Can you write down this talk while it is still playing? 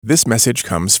This message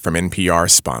comes from NPR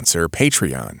sponsor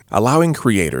Patreon, allowing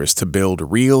creators to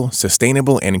build real,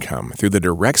 sustainable income through the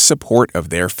direct support of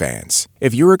their fans.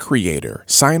 If you're a creator,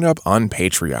 sign up on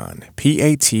Patreon,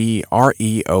 patreon.com,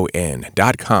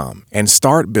 and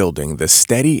start building the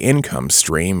steady income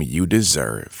stream you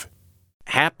deserve.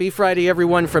 Happy Friday,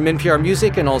 everyone, from NPR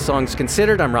Music and All Songs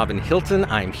Considered. I'm Robin Hilton.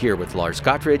 I'm here with Lars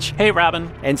Gottridge. Hey,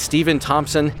 Robin. And Stephen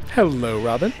Thompson. Hello,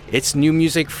 Robin. It's New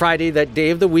Music Friday, that day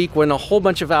of the week when a whole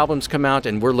bunch of albums come out,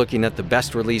 and we're looking at the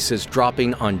best releases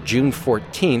dropping on June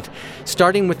 14th,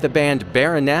 starting with the band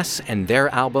Baroness and their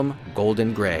album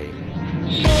Golden Grey.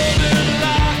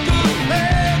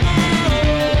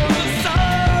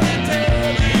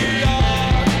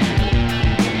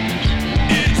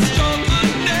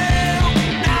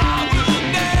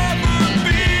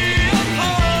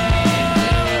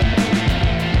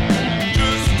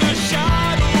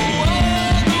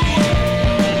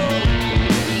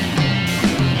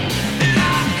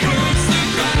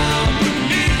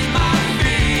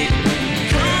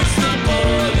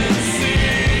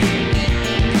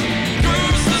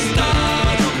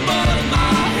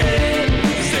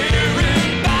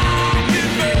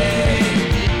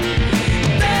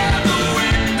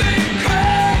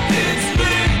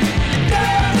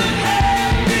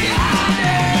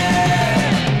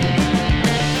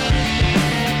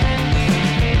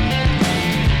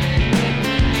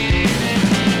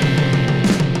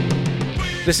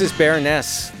 This is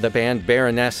Baroness, the band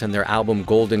Baroness, and their album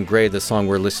Golden Grey. The song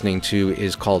we're listening to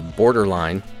is called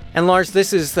Borderline. And Lars,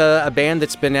 this is a band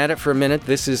that's been at it for a minute.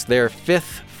 This is their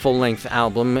fifth full-length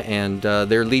album, and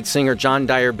their lead singer, John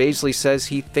Dyer Baisley, says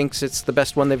he thinks it's the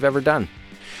best one they've ever done.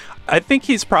 I think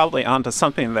he's probably onto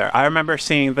something there. I remember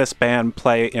seeing this band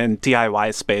play in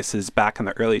DIY spaces back in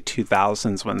the early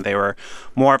 2000s when they were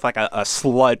more of like a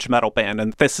sludge metal band,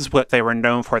 and this is what they were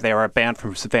known for. They were a band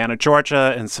from Savannah,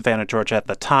 Georgia, and Savannah, Georgia at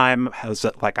the time was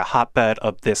like a hotbed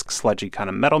of this sludgy kind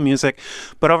of metal music.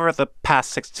 But over the past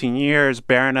 16 years,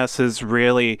 Baroness has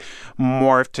really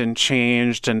morphed and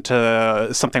changed into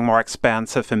something more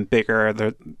expansive and bigger. There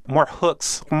are more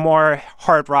hooks, more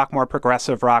hard rock, more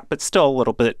progressive rock, but still a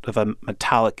little bit of a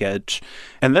metallic edge.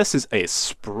 And this is a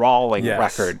sprawling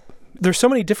record. There's so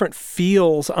many different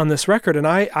feels on this record, and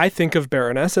I think of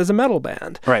Baroness as a metal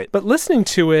band. Right. But listening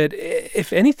to it,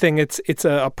 if anything, it's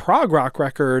a prog rock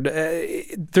record.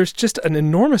 There's just an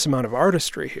enormous amount of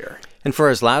artistry here. And for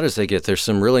as loud as they get, there's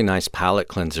some really nice palette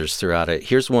cleansers throughout it.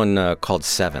 Here's one called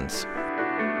Sevens.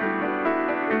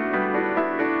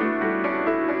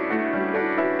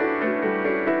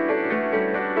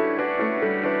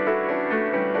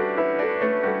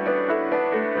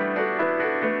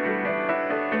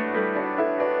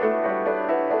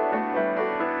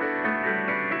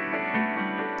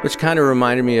 Which kind of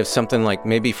reminded me of something like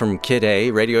maybe from Kid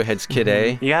A, Radiohead's Kid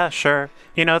A. Yeah, sure.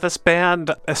 You know, this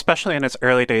band, especially in its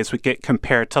early days, would get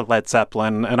compared to Led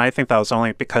Zeppelin, and I think that was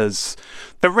only because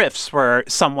the riffs were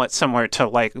somewhat similar to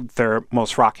like their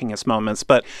most rockingest moments.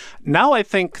 But now I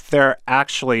think they're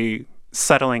actually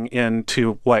settling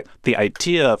into what the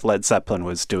idea of Led Zeppelin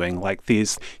was doing, like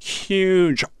these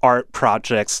huge art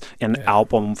projects in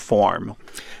album form.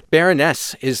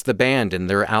 Baroness is the band, and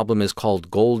their album is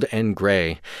called Gold and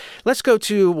Grey. Let's go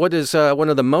to what is one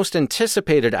of the most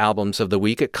anticipated albums of the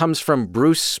week. It comes from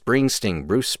Bruce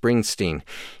Springsteen.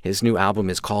 His new album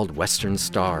is called Western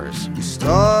Stars. You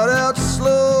start out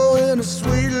slow in a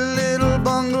sweet little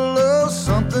bungalow,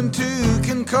 something two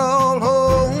can call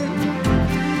home.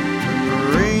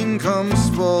 The rain comes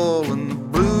falling, the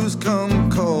blues come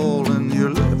calling, you're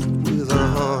left with a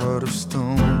heart of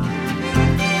stone.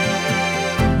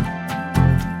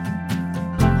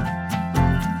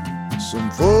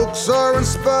 Some folks are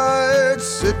inspired,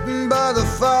 sitting by the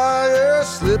fire,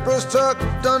 slippers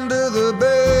tucked under the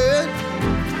bed.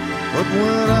 But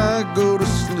when I go to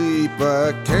sleep,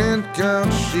 I can't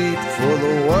count sheep for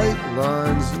the white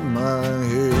lines in my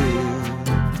head.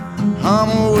 I'm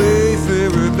a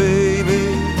wayfarer,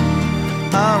 baby,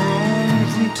 I roam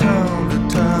from town to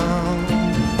town.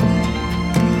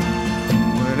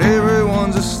 When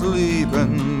everyone's asleep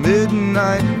and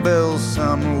midnight bells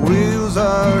sound, the wheels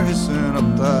are hissing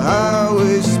up the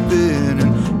highway,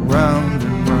 spinning round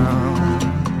and round.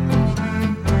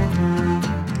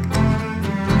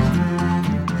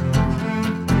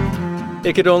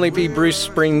 It could only be Bruce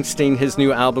Springsteen. His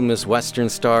new album is Western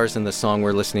Stars, and the song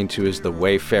we're listening to is The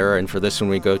Wayfarer. And for this one,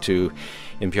 we go to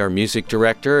NPR music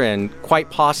director and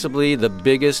quite possibly the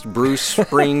biggest Bruce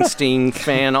Springsteen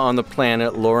fan on the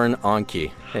planet, Lauren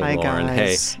Onkey. Hey, Hi, Lauren.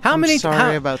 guys. Hey,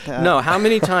 Sorry about that. No, how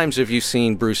many times have you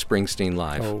seen Bruce Springsteen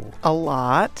live? A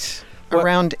lot. What?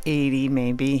 Around 80,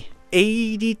 maybe.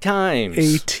 80 times.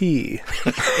 A-T.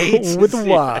 With a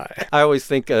Y. I always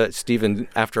think, Stephen,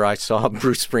 after I saw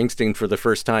Bruce Springsteen for the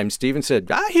first time, Stephen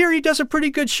said, I hear he does a pretty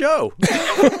good show.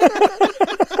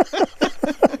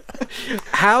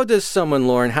 How does someone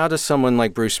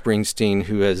like Bruce Springsteen,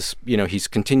 who has, he's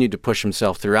continued to push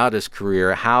himself throughout his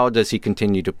career, how does he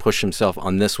continue to push himself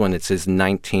on this one? It's his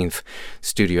 19th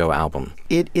studio album.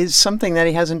 It is something that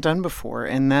he hasn't done before,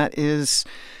 and that is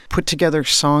put together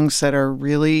songs that are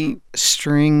really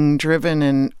string-driven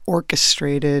and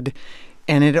orchestrated.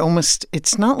 And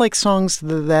it's not like songs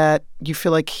that you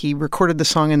feel like he recorded the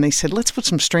song and they said, let's put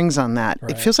some strings on that.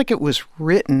 Right. It feels like it was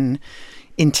written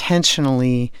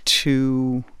intentionally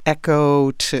to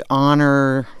echo, to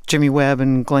honor Jimmy Webb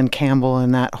and Glenn Campbell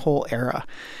and that whole era.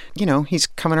 He's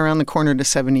coming around the corner to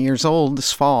 70 years old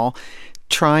this fall,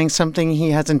 trying something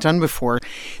he hasn't done before.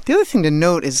 The other thing to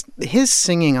note is his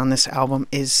singing on this album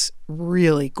is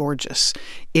really gorgeous.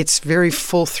 It's very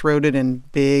full-throated and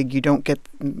big. You don't get,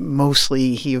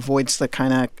 mostly he avoids the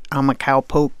kind of I'm a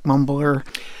cowpoke mumbler.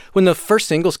 When the first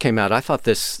singles came out, I thought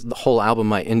the whole album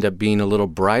might end up being a little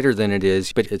brighter than it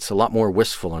is, but it's a lot more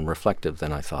wistful and reflective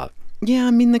than I thought.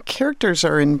 Yeah, the characters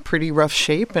are in pretty rough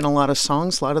shape in a lot of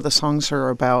songs. A lot of the songs are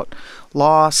about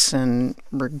loss and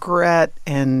regret,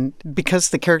 and because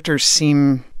the characters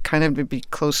seem kind of to be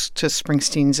close to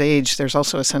Springsteen's age, there's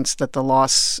also a sense that the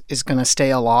loss is going to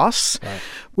stay a loss. Right.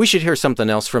 We should hear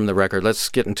something else from the record. Let's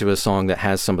get into a song that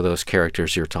has some of those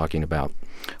characters you're talking about.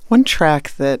 One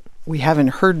track that we haven't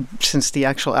heard since the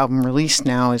actual album release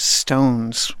now is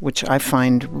Stones, which I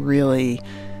find really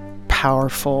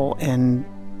powerful and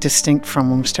distinct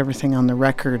from almost everything on the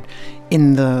record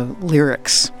in the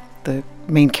lyrics. The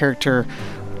main character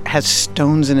has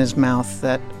stones in his mouth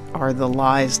that are the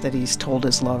lies that he's told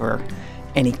his lover,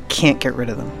 and he can't get rid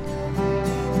of them.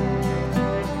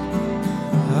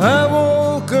 I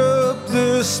woke up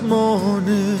this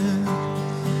morning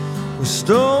with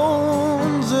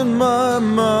stones in my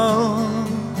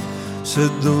mouth. Said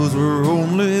those were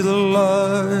only the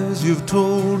lies you've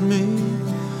told me.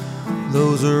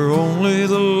 Those are only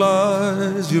the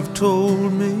lies you've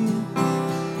told me.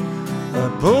 I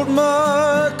pulled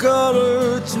my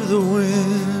collar to the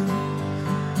wind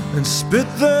and spit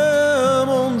them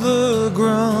on the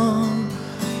ground.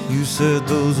 You said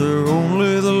those are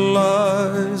only the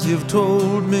lies you've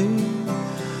told me.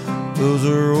 Those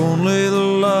are only the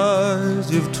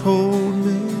lies you've told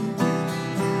me.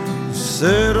 You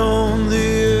sat on the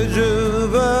edge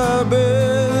of our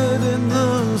bed in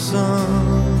the sun.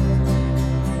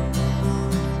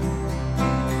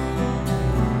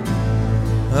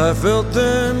 I felt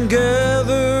them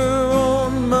gather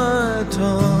on my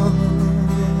tongue.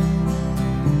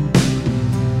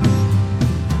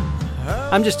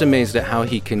 I'm just amazed at how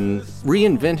he can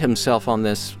reinvent himself on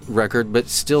this record, but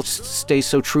still stay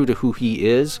so true to who he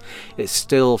is. It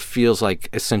still feels like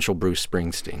essential Bruce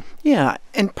Springsteen. Yeah,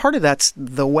 and part of that's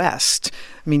the West.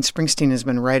 Springsteen has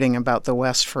been writing about the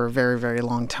West for a very, very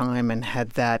long time and had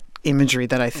that imagery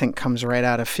that I think comes right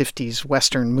out of 50s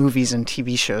Western movies and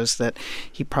TV shows that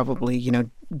he probably,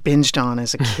 binged on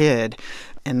as a kid.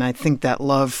 And I think that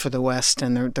love for the West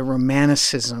and the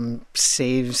romanticism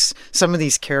saves some of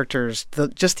these characters.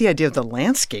 Just the idea of the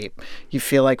landscape, you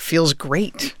feel like, feels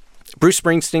great. Bruce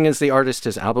Springsteen is the artist.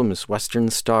 His album is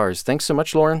Western Stars. Thanks so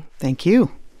much, Lauren. Thank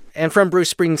you. And from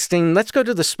Bruce Springsteen, let's go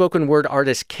to the spoken word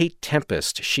artist Kate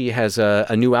Tempest. She has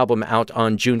a new album out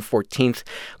on June 14th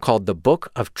called The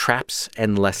Book of Traps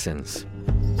and Lessons.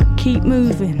 Keep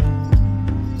moving.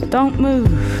 Don't move.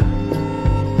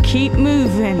 Keep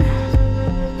moving.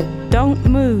 Don't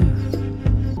move.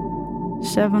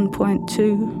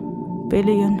 7.2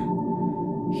 billion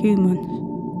humans.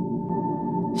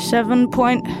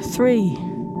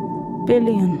 7.3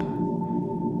 billion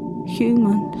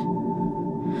humans.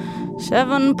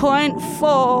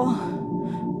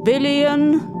 7.4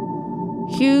 billion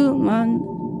humans.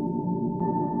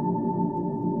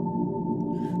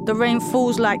 The rain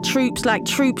falls like troops,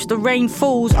 the rain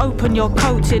falls. Open your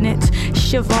coat in it,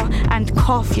 shiver and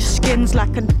cough. Your skin's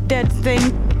like a dead thing,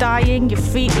 dying. Your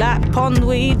feet like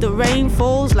pondweed. The rain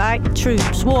falls like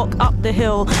troops. Walk up the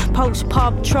hill, post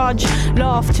pub, trudge,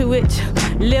 laugh to it,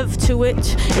 live to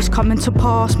it. It's coming to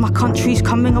pass, my country's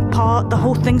coming apart. The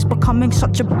whole thing's becoming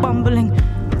such a bumbling.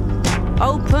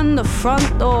 Open the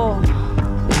front door.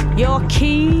 Your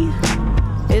key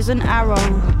is an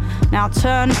arrow. Now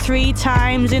turn 3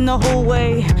 times in the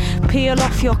hallway. Peel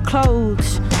off your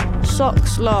clothes.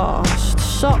 Socks last,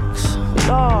 socks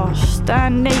last.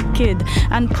 Stand naked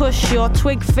and push your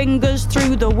twig fingers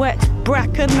through the wet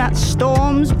bracken that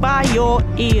storms by your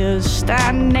ears.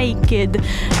 Stand naked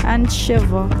and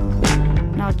shiver.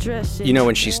 Now Dressy. You know,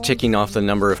 when she's ticking off the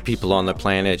number of people on the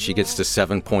planet, she gets to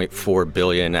 7.4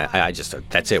 billion. I just,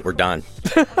 that's it, we're done.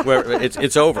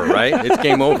 It's over, right? It's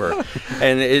game over.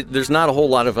 And there's not a whole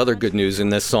lot of other good news in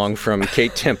this song from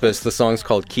Kate Tempest. The song's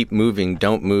called Keep Moving,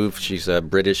 Don't Move. She's a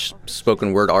British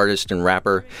spoken word artist and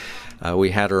rapper. We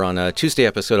had her on a Tuesday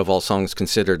episode of All Songs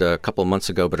Considered a couple of months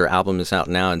ago, but her album is out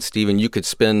now. And Stephen, you could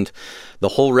spend the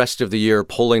whole rest of the year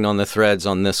pulling on the threads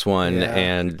on this one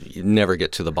and never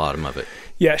get to the bottom of it.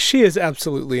 Yeah, she is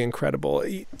absolutely incredible.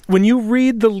 When you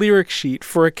read the lyric sheet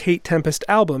for a Kate Tempest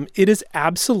album, it is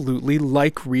absolutely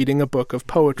like reading a book of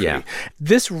poetry. Yeah.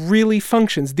 This really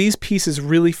functions. These pieces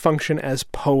really function as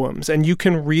poems, and you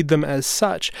can read them as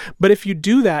such. But if you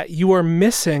do that, you are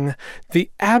missing the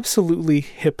absolutely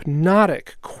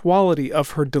hypnotic quality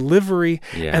of her delivery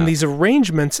and these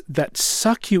arrangements that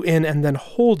suck you in and then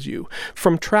hold you.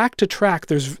 From track to track,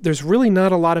 there's really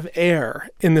not a lot of air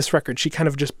in this record. She kind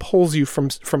of just pulls you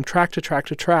from track to track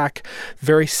to track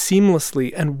very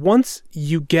seamlessly. And once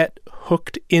you get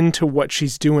hooked into what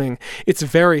she's doing, it's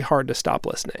very hard to stop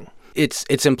listening.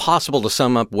 It's impossible to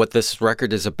sum up what this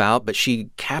record is about, but she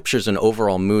captures an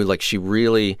overall mood. Like, she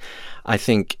really, I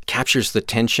think, captures the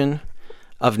tension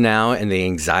of now and the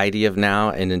anxiety of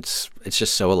now, and it's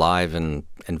just so alive and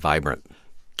vibrant.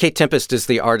 Kate Tempest is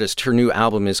the artist. Her new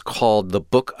album is called The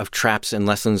Book of Traps and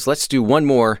Lessons. Let's do one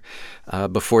more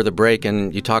before the break,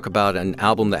 and you talk about an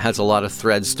album that has a lot of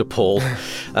threads to pull.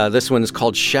 This one is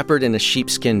called Shepherd in a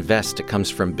Sheepskin Vest. It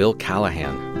comes from Bill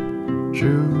Callahan.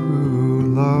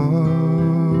 True love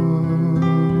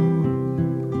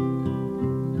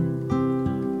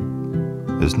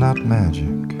is not magic.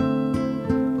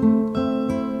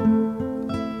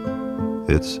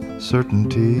 It's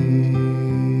certainty.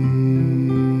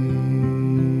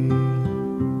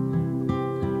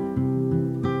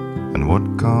 And what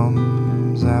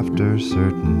comes after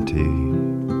certainty?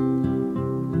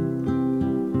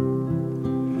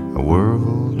 A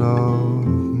world of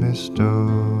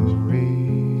mystery.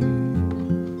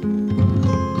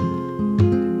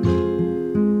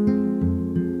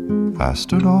 I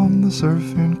stood on the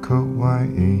surf in Kauai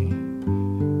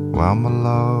while my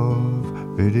love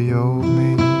videoed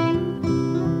me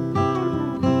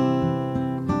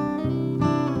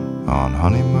on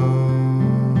honeymoon.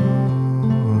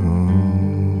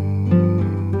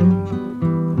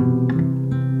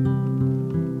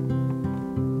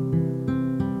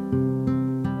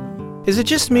 Is it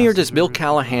just me, or does Bill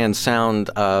Callahan sound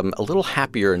a little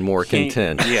happier and more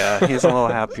content? Yeah, he's a little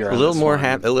happier. A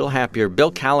little happier.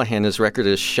 Bill Callahan, his record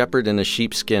is Shepherd in a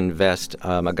Sheepskin Vest,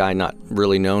 a guy not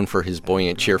really known for his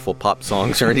buoyant, cheerful pop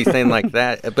songs or anything like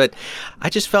that. But I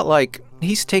just felt like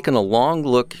he's taken a long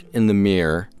look in the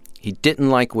mirror. He didn't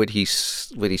like what he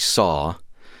saw,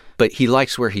 but he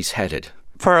likes where he's headed.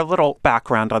 For a little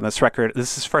background on this record, this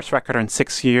is his first record in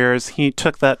 6 years. He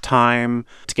took that time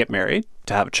to get married,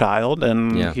 to have a child,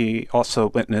 and he also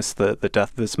witnessed the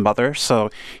death of his mother. So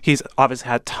he's obviously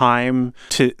had time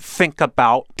to think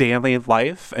about daily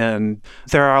life, and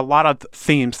there are a lot of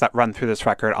themes that run through this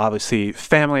record. Obviously,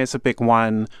 family is a big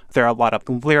one. There are a lot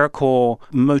of lyrical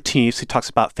motifs. He talks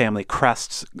about family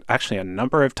crests actually a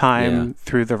number of times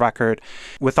through the record,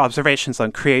 with observations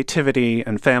on creativity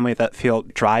and family that feel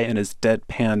dry in his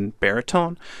deadpan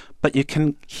baritone. But you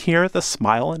can hear the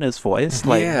smile in his voice.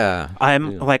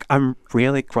 I'm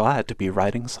really glad to be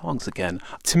writing songs again.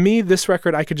 To me, this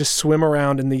record, I could just swim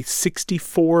around in the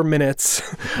 64 minutes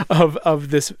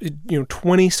of this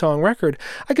 20-song record.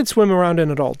 I could swim around in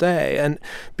it all day. And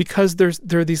because there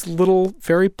are these little,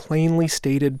 very plainly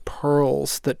stated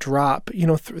pearls that drop,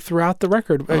 throughout the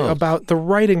record about the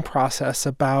writing process,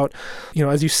 about,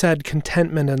 as you said,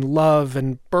 contentment and love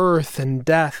and birth and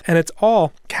death. And it's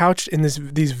all couched in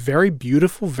these very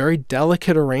beautiful, very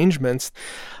delicate arrangements.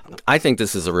 I think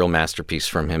this is a real masterpiece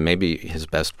from him, maybe his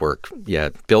best work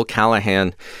yet. Bill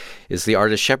Callahan is the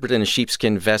artist. Shepherd in a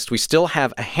Sheepskin Vest. We still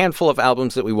have a handful of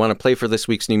albums that we want to play for this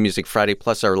week's New Music Friday,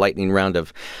 plus our lightning round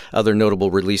of other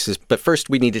notable releases. But first,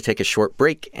 we need to take a short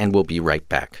break, and we'll be right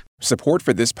back. Support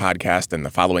for this podcast and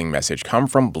the following message come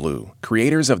from Blue,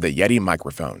 creators of the Yeti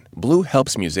microphone. Blue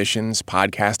helps musicians,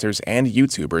 podcasters, and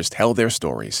YouTubers tell their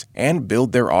stories and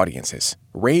build their audiences.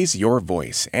 Raise your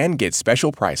voice and get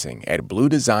special pricing at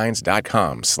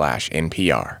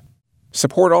bluedesigns.com/NPR.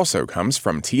 Support also comes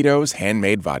from Tito's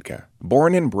Handmade Vodka.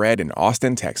 Born and bred in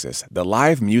Austin, Texas, the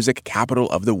live music capital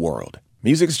of the world.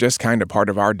 Music's just kind of part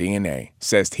of our DNA,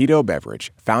 says Tito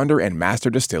Beverage, founder and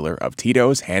master distiller of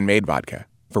Tito's Handmade Vodka.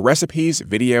 For recipes,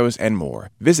 videos, and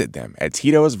more, visit them at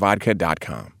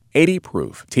titosvodka.com. 80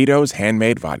 proof Tito's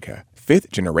Handmade Vodka, Fifth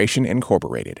Generation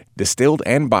Incorporated, distilled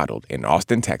and bottled in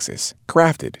Austin, Texas,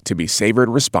 crafted to be savored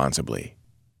responsibly.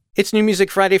 It's New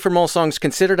Music Friday from All Songs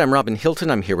Considered. I'm Robin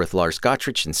Hilton. I'm here with Lars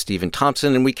Gottrich and Stephen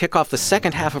Thompson, and we kick off the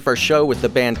second half of our show with the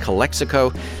band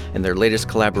Calexico and their latest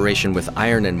collaboration with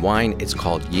Iron and Wine. It's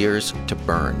called Years to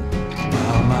Burn.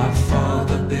 Well, my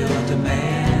father built a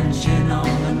mansion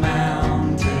on the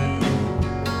mountain.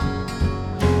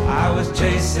 I was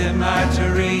chasing my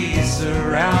Teresa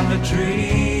around the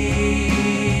tree.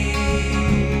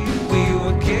 We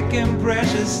were kicking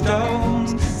precious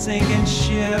stones, sinking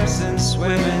ships and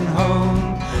swimming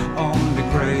home, only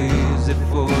crazy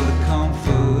for the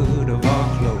comfort of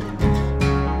our clothes.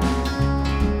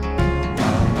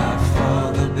 While my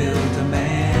father built a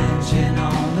mansion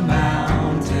on the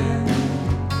mountain,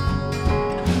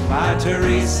 my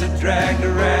Teresa dragged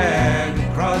a rag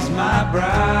across my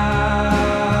brow.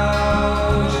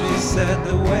 She said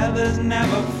the weather's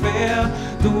never fair,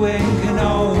 the wind can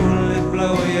only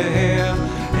blow your hair,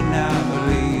 and I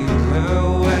believe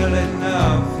her well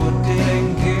enough for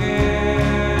didn't care.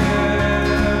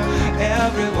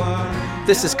 Everyone.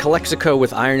 This is Calexico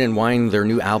with Iron and Wine. Their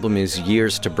new album is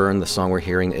Years to Burn. The song we're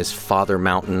hearing is Father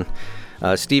Mountain.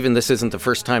 Stephen, this isn't the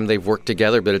first time they've worked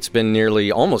together, but it's been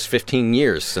nearly almost 15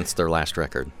 years since their last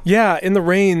record. Yeah, In the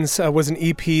Rains was an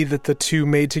EP that the two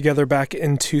made together back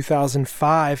in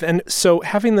 2005. And so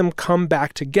having them come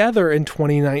back together in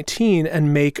 2019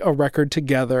 and make a record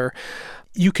together,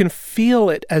 you can feel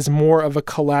it as more of a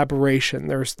collaboration.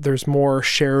 There's more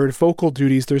shared vocal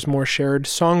duties. There's more shared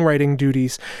songwriting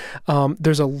duties.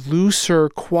 There's a looser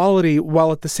quality,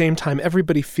 while at the same time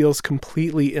everybody feels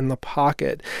completely in the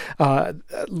pocket.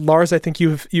 Lars, I think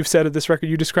you've said of this record,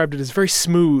 you described it as very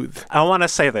smooth. I want to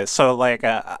say this. So,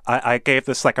 I gave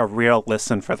this a real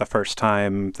listen for the first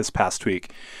time this past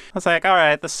week. I was like, all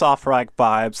right, the soft rock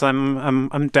vibes.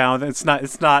 I'm down.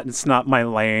 It's not my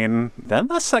lane. Then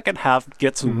the second half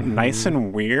gets nice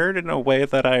and weird in a way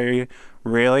that I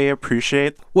really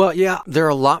appreciate. Well, yeah, there are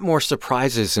a lot more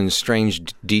surprises and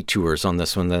strange detours on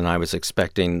this one than I was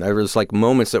expecting. There was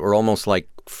moments that were almost like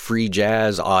free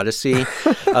jazz odyssey.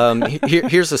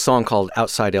 Here's a song called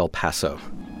Outside El Paso.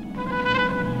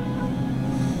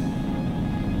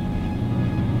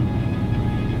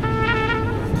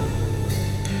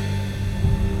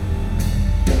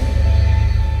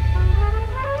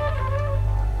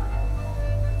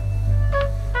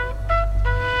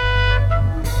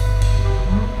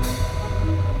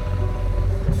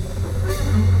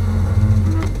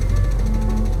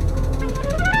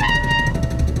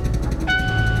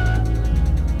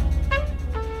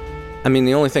 I mean,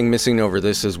 the only thing missing over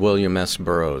this is William S.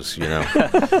 Burroughs, you know.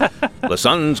 The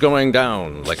sun's going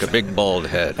down like a big bald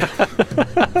head.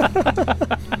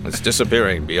 It's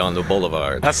disappearing beyond the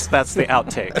boulevard. That's the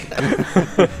outtake.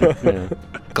 Yeah.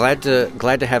 Glad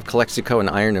to have Calexico and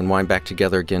Iron and Wine back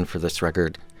together again for this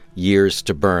record, Years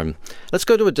to Burn. Let's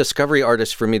go to a discovery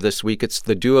artist for me this week. It's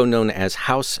the duo known as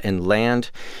House and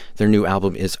Land. Their new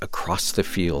album is Across the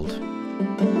Field.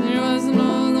 There was an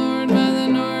old lord by the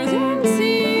northern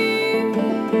sea,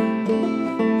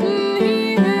 and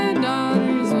he had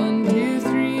daughters 1, 2,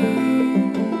 3.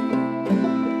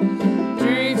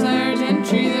 Jury flower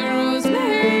gentry, the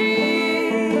rosemary.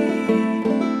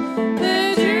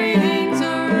 The jury hangs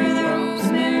over the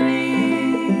rosemary.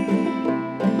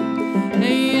 A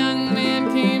young man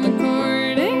came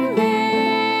a-courting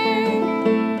there,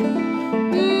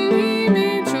 and he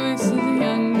made choice of the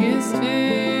youngest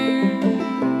fair.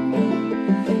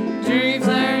 Jury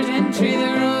flower gentry,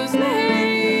 the rosemary.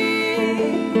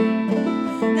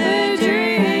 The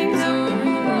jury hangs over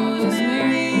the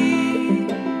rosemary.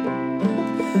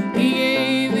 He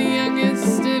gave the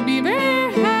youngest a beaver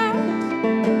hat,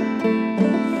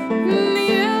 and the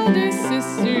eldest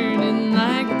sister didn't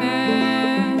like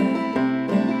that.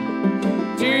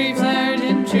 Jury flower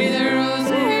gentry, the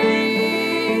rosemary.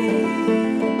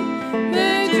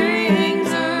 The jury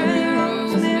hangs over the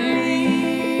rosemary.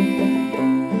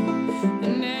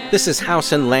 This is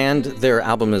House and Land. Their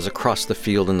album is Across the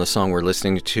Field, and the song we're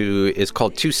listening to is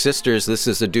called Two Sisters. This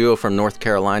is a duo from North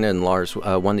Carolina, and Lars,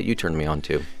 one that you turned me on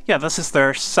to. Yeah, this is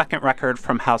their second record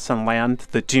from House and Land.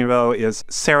 The duo is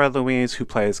Sarah Louise, who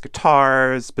plays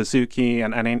guitars, bouzouki,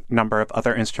 and any number of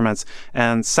other instruments,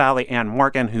 and Sally Ann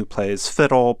Morgan, who plays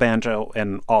fiddle, banjo,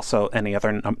 and also any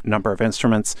other number of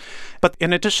instruments. But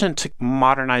in addition to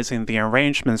modernizing the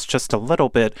arrangements just a little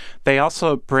bit, they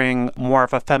also bring more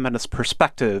of a feminist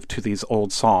perspective to these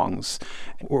old songs,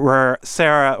 where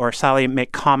Sarah or Sally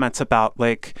make comments about,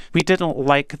 we didn't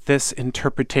like this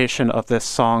interpretation of this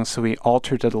song, so we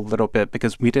altered it a little bit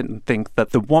because we didn't think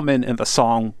that the woman in the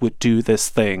song would do this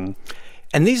thing.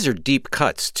 And these are deep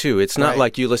cuts, too. It's not Right.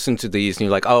 like you listen to these and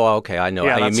you're like, oh, okay, I know.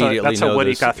 Yeah, I immediately that's know a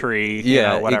Woody this. Guthrie,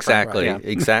 Yeah, whatever. exactly, Yeah.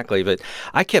 exactly. But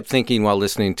I kept thinking while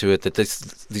listening to it that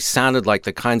these sounded like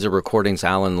the kinds of recordings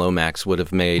Alan Lomax would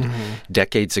have made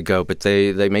decades ago, but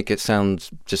they make it sound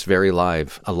just very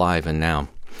alive and now.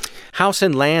 House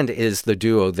and Land is the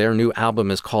duo. Their new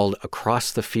album is called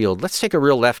Across the Field. Let's take a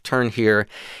real left turn here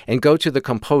and go to the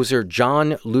composer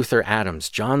John Luther Adams.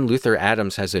 John Luther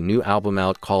Adams has a new album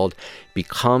out called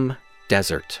Become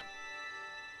Desert.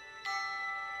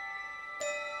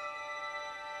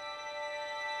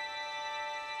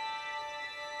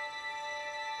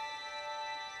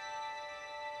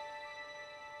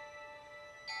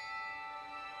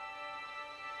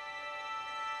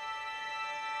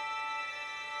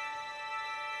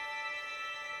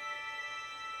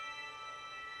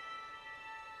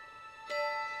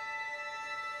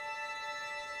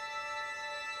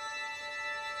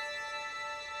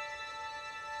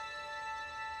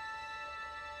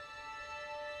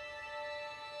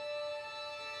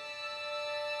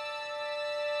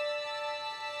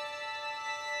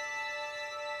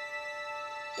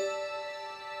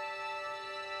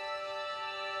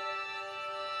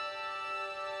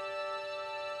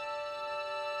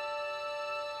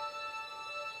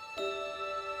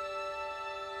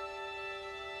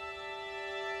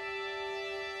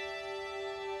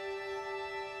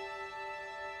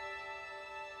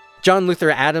 John Luther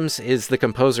Adams is the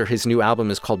composer. His new album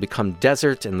is called Become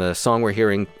Desert, and the song we're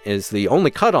hearing is the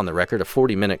only cut on the record, a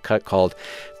 40-minute cut called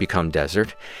Become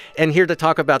Desert. And here to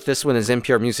talk about this one is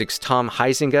NPR Music's Tom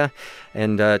Huizinga.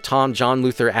 And Tom, John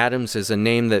Luther Adams is a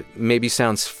name that maybe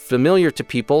sounds familiar to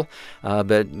people,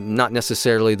 but not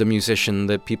necessarily the musician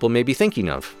that people may be thinking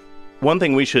of. One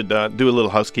thing we should do a little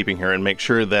housekeeping here and make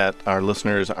sure that our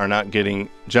listeners are not getting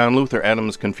John Luther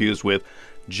Adams confused with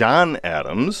John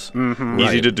Adams.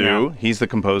 Easy to do. Yeah. He's the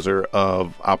composer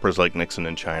of operas like Nixon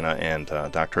in China and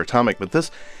Dr. Atomic. But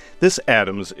this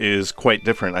Adams is quite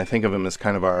different. I think of him as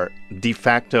kind of our de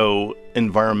facto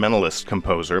environmentalist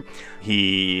composer.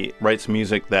 He writes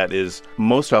music that is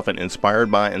most often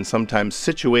inspired by and sometimes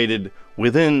situated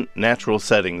within natural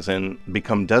settings. And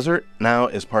Become Desert now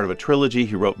is part of a trilogy.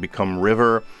 He wrote Become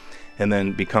River and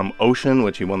then Become Ocean,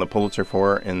 which he won the Pulitzer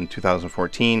for in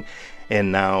 2014. And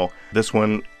now this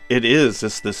one, it is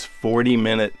this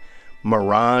 40-minute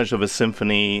mirage of a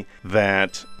symphony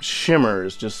that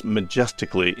shimmers just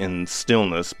majestically in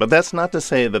stillness. But that's not to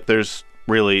say that there's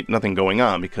really nothing going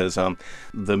on, because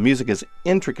the music is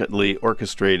intricately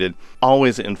orchestrated,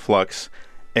 always in flux,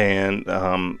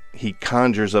 and he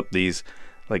conjures up these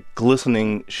like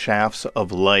glistening shafts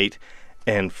of light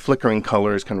and flickering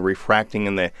colors kind of refracting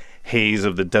in the haze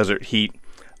of the desert heat.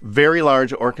 Very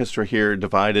large orchestra here,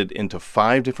 divided into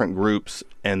 5 different groups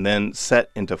and then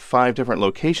set into 5 different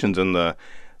locations in the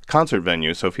concert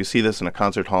venue. So if you see this in a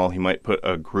concert hall, he might put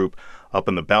a group up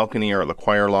in the balcony or the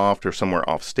choir loft or somewhere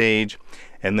off stage.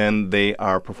 And then they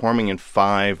are performing in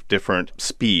 5 different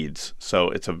speeds. So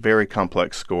it's a very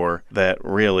complex score that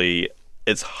really,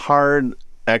 it's hard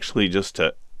actually just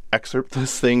to excerpt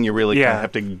this thing. You really kind of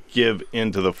have to give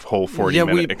into the whole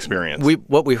 40-minute experience.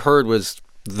 What we heard was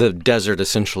the desert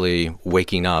essentially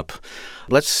waking up.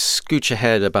 Let's scooch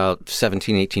ahead about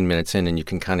 17, 18 minutes in, and you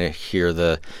can kind of hear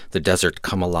the desert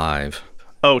come alive.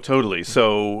 Oh, totally.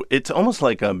 So it's almost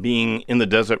like being in the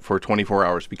desert for 24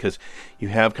 hours, because you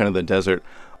have kind of the desert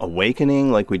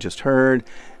awakening, like we just heard,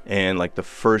 and like the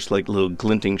first like little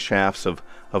glinting shafts of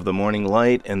the morning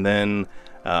light. And then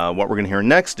what we're going to hear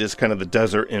next is kind of the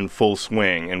desert in full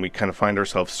swing, and we kind of find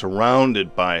ourselves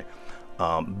surrounded by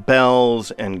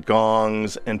bells and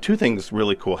gongs, and 2 things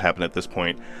really cool happen at this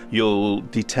point. You'll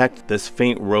detect this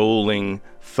faint rolling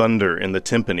thunder in the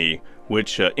timpani,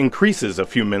 which increases a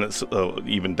few minutes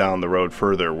even down the road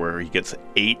further, where he gets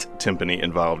 8 timpani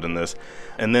involved in this.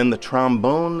 And then the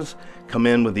trombones come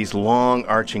in with these long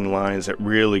arching lines that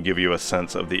really give you a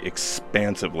sense of the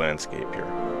expansive landscape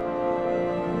here.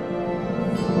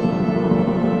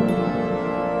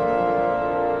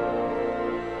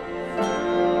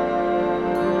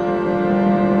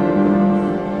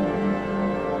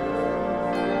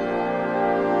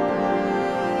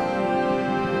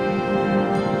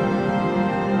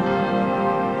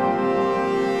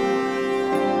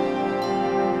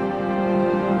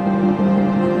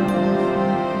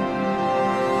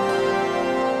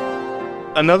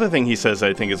 Another thing he says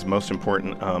I think is most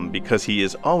important, because he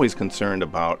is always concerned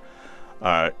about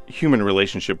human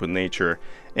relationship with nature,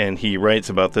 and he writes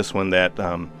about this one that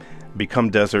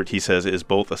Become Desert, he says, is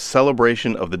both a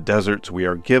celebration of the deserts we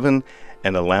are given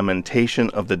and a lamentation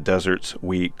of the deserts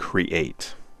we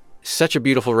create. Such a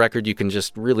beautiful record. You can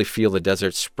just really feel the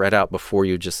desert spread out before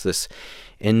you, just this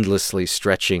endlessly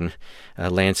stretching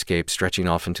landscape stretching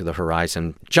off into the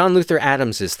horizon. John Luther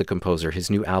Adams is the composer. His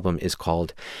new album is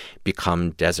called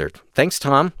Become Desert. Thanks,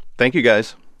 Tom. Thank you,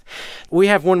 guys. We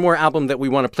have one more album that we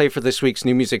want to play for this week's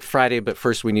New Music Friday, but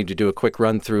first we need to do a quick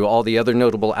run through all the other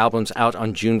notable albums out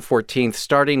on June 14th,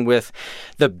 starting with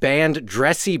the band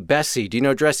Dressy Bessy. Do you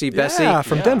know Dressy Bessy? Yeah,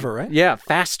 from Denver, right? Yeah,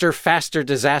 Faster, Faster,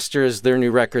 Disaster is their new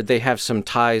record. They have some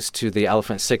ties to the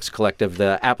Elephant Six Collective.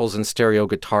 The Apples and Stereo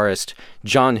guitarist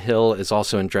John Hill is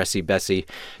also in Dressy Bessy.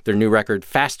 Their new record,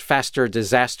 Fast, Faster,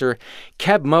 Disaster.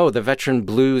 Keb Mo, the veteran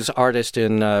blues artist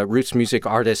and roots music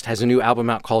artist, has a new album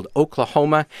out called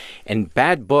Oklahoma. And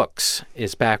Bad Books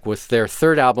is back with their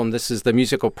third album. This is the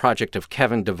musical project of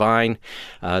Kevin Devine.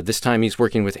 This time he's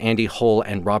working with Andy Hull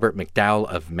and Robert McDowell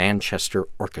of Manchester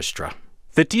Orchestra.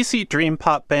 The DC dream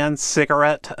pop band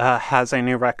Cigarette has a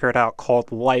new record out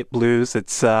called Light Blues.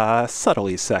 It's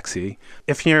subtly sexy.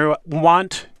 If you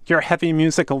want your heavy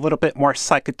music a little bit more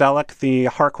psychedelic, the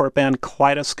hardcore band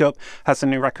Kaleidoscope has a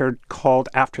new record called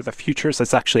After the Futures.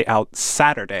 It's actually out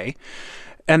Saturday.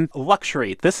 And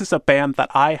Luxury, this is a band that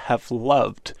I have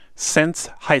loved since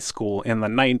high school in the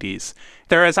 90s.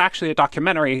 There is actually a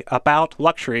documentary about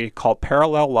Luxury called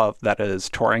Parallel Love that is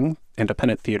touring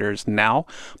independent theaters now.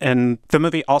 And the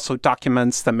movie also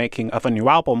documents the making of a new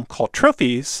album called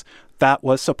Trophies that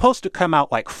was supposed to come out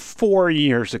like 4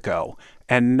 years ago.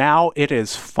 And now it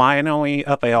is finally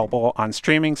available on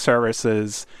streaming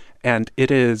services, and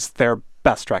it is their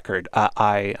best record.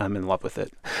 I am in love with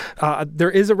it.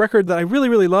 There is a record that I really,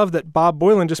 really love that Bob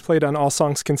Boylan just played on All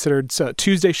Songs Considered. It's a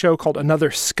Tuesday show called Another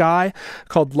Sky,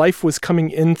 called Life Was Coming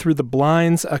In Through the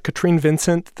Blinds. Katrine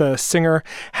Vincent, the singer,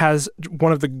 has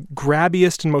one of the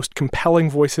grabbiest and most compelling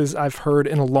voices I've heard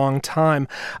in a long time.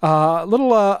 A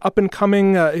little up and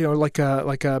coming, like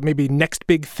a maybe next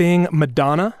big thing,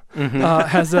 Madonna.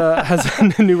 Has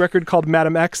a new record called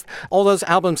Madam X. All those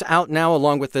albums out now,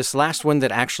 along with this last one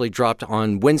that actually dropped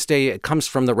on Wednesday. It comes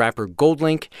from the rapper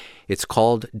Goldlink. It's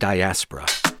called Diaspora.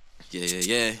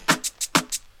 Yeah.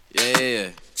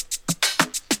 Hey.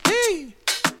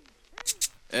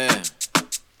 Yeah.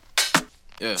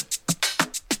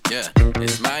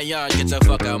 It's my yard, get the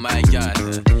fuck out my yard.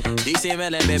 DC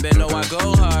Melon, baby, know I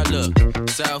go hard. Look,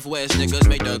 Southwest niggas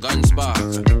make the gun spark.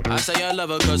 I say I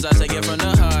love her cause I say it from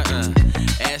the heart.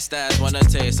 Ass styles wanna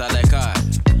taste, I like art.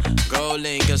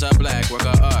 Goldlink is a black work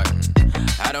of art.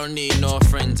 I don't need no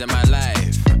friends in my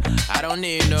life. I don't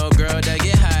need no girl that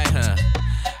get high,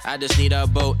 I just need a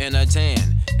boat and a tan.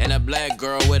 And a black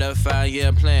girl with a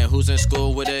 5-year plan. Who's in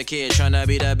school with a kid tryna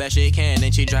be the best she can.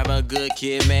 And she drive a good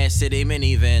kid, Mad City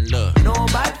minivan, look. No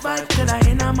bad vibe could I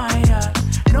in my yard.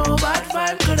 No bad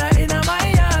vibe could I in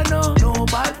my yard. No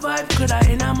bad vibe could I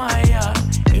in my yard.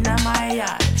 In my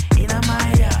yard.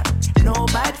 No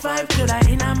bad vibe could I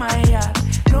in my yard.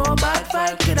 No bad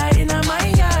vibe could I in my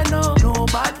yard. No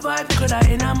bad vibe could I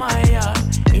in my yard.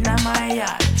 In my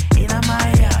yard.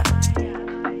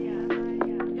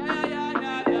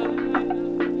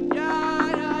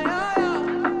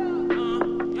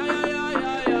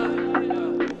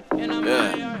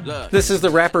 This is the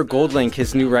rapper Goldlink.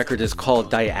 His new record is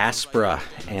called Diaspora,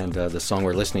 and the song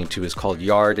we're listening to is called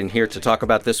Yard. And here to talk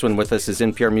about this one with us is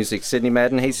NPR Music Sydney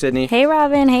Madden. Hey, Sydney. Hey,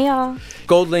 Robin. Hey, y'all.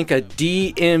 Goldlink, a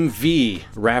DMV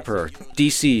rapper,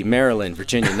 D.C., Maryland,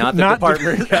 Virginia, not the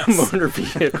Department of Motor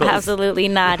Vehicles. Absolutely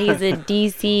not. He's a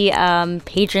D.C.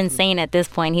 patron saint at this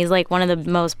point. He's like one of the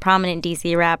most prominent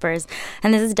D.C. rappers,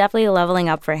 and this is definitely a leveling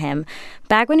up for him.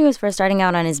 Back when he was first starting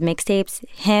out on his mixtapes,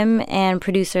 him and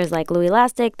producers like Louis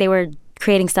Elastic, they were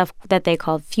creating stuff that they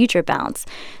called future bounce.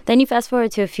 Then you fast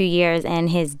forward to a few years, and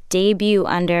his debut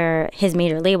under his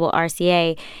major label,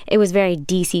 RCA, it was very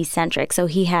DC-centric. So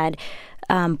he had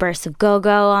bursts of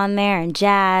go-go on there and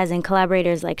jazz and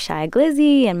collaborators like Shai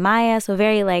Glizzy and Maya, so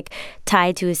very like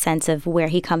tied to his sense of where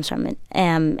he comes from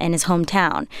and his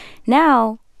hometown.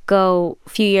 Now, go a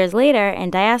few years later,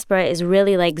 and Diaspora is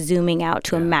really like zooming out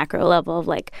to a macro level of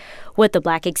like what the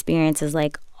Black experience is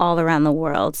like all around the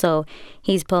world. So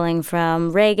he's pulling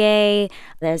from reggae,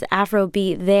 there's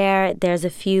Afrobeat there's a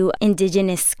few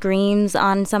indigenous screams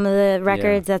on some of the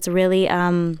records that's really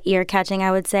ear-catching,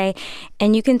 I would say.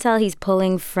 And you can tell he's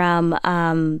pulling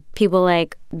from people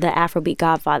like the Afrobeat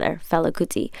godfather, Fela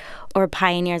Kuti, or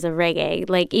pioneers of reggae.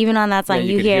 Like even on that song,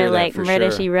 you hear like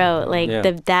Murder, She Wrote, like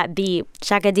that beat,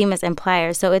 Shaka Demus and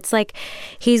Pliers. So it's like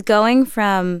he's going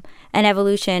from an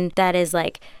evolution that is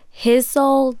like his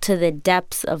soul to the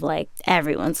depths of like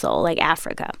everyone's soul, like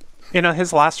Africa. You know,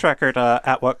 his last record,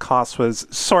 At What Cost, was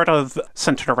sort of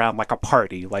centered around like a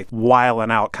party, like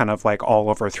wiling out kind of like all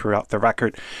over throughout the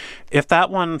record. If that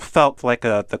one felt like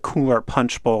the cooler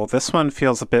Punch Bowl, this one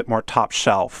feels a bit more top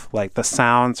shelf. Like the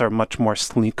sounds are much more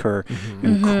sleeker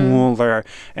and cooler.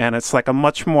 And it's like a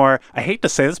much more, I hate to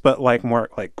say this, but like more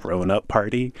like grown-up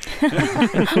party.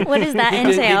 What does that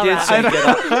entail?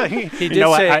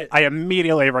 I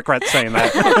immediately regret saying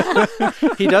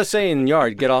that. He does say in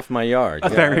yard, get off my yard.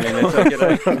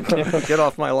 Get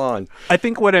off my lawn. I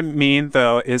think what I mean,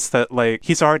 though, is that like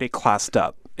he's already classed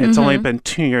up. It's only been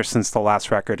 2 years since the last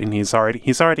record, and he's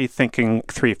already thinking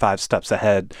 3-5 steps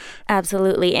ahead.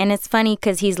 Absolutely. And it's funny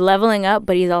because he's leveling up,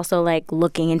 but he's also like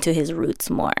looking into his roots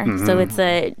more. So it's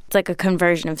like a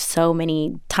conversion of so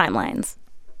many timelines.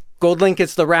 Goldlink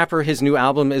is the rapper. His new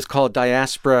album is called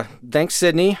Diaspora. Thanks,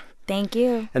 Sydney. Thank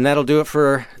you. And that'll do it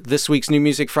for this week's New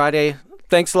Music Friday.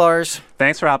 Thanks, Lars.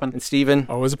 Thanks, Robin. And Steven.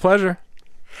 Always a pleasure.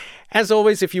 As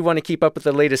always, if you want to keep up with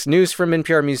the latest news from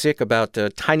NPR Music about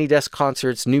Tiny Desk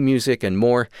concerts, new music, and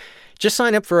more, just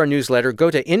sign up for our newsletter. Go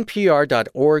to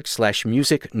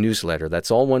npr.org/music newsletter.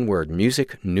 That's all one word,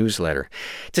 music newsletter.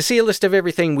 To see a list of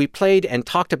everything we played and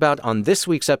talked about on this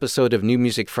week's episode of New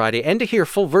Music Friday and to hear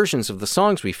full versions of the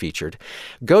songs we featured,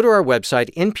 go to our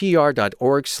website,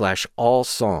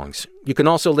 npr.org/allsongs. You can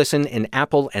also listen in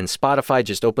Apple and Spotify.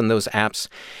 Just open those apps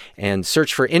and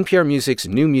search for NPR Music's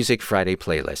New Music Friday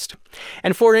playlist.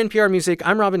 And for NPR Music,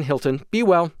 I'm Robin Hilton. Be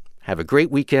well, have a great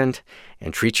weekend,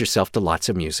 and treat yourself to lots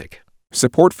of music.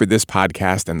 Support for this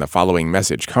podcast and the following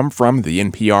message come from the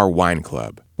NPR Wine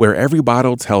Club, where every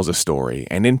bottle tells a story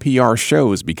and NPR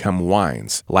shows become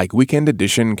wines, like Weekend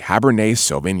Edition Cabernet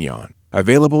Sauvignon.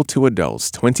 Available to adults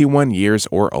 21 years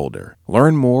or older.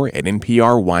 Learn more at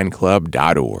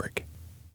nprwineclub.org.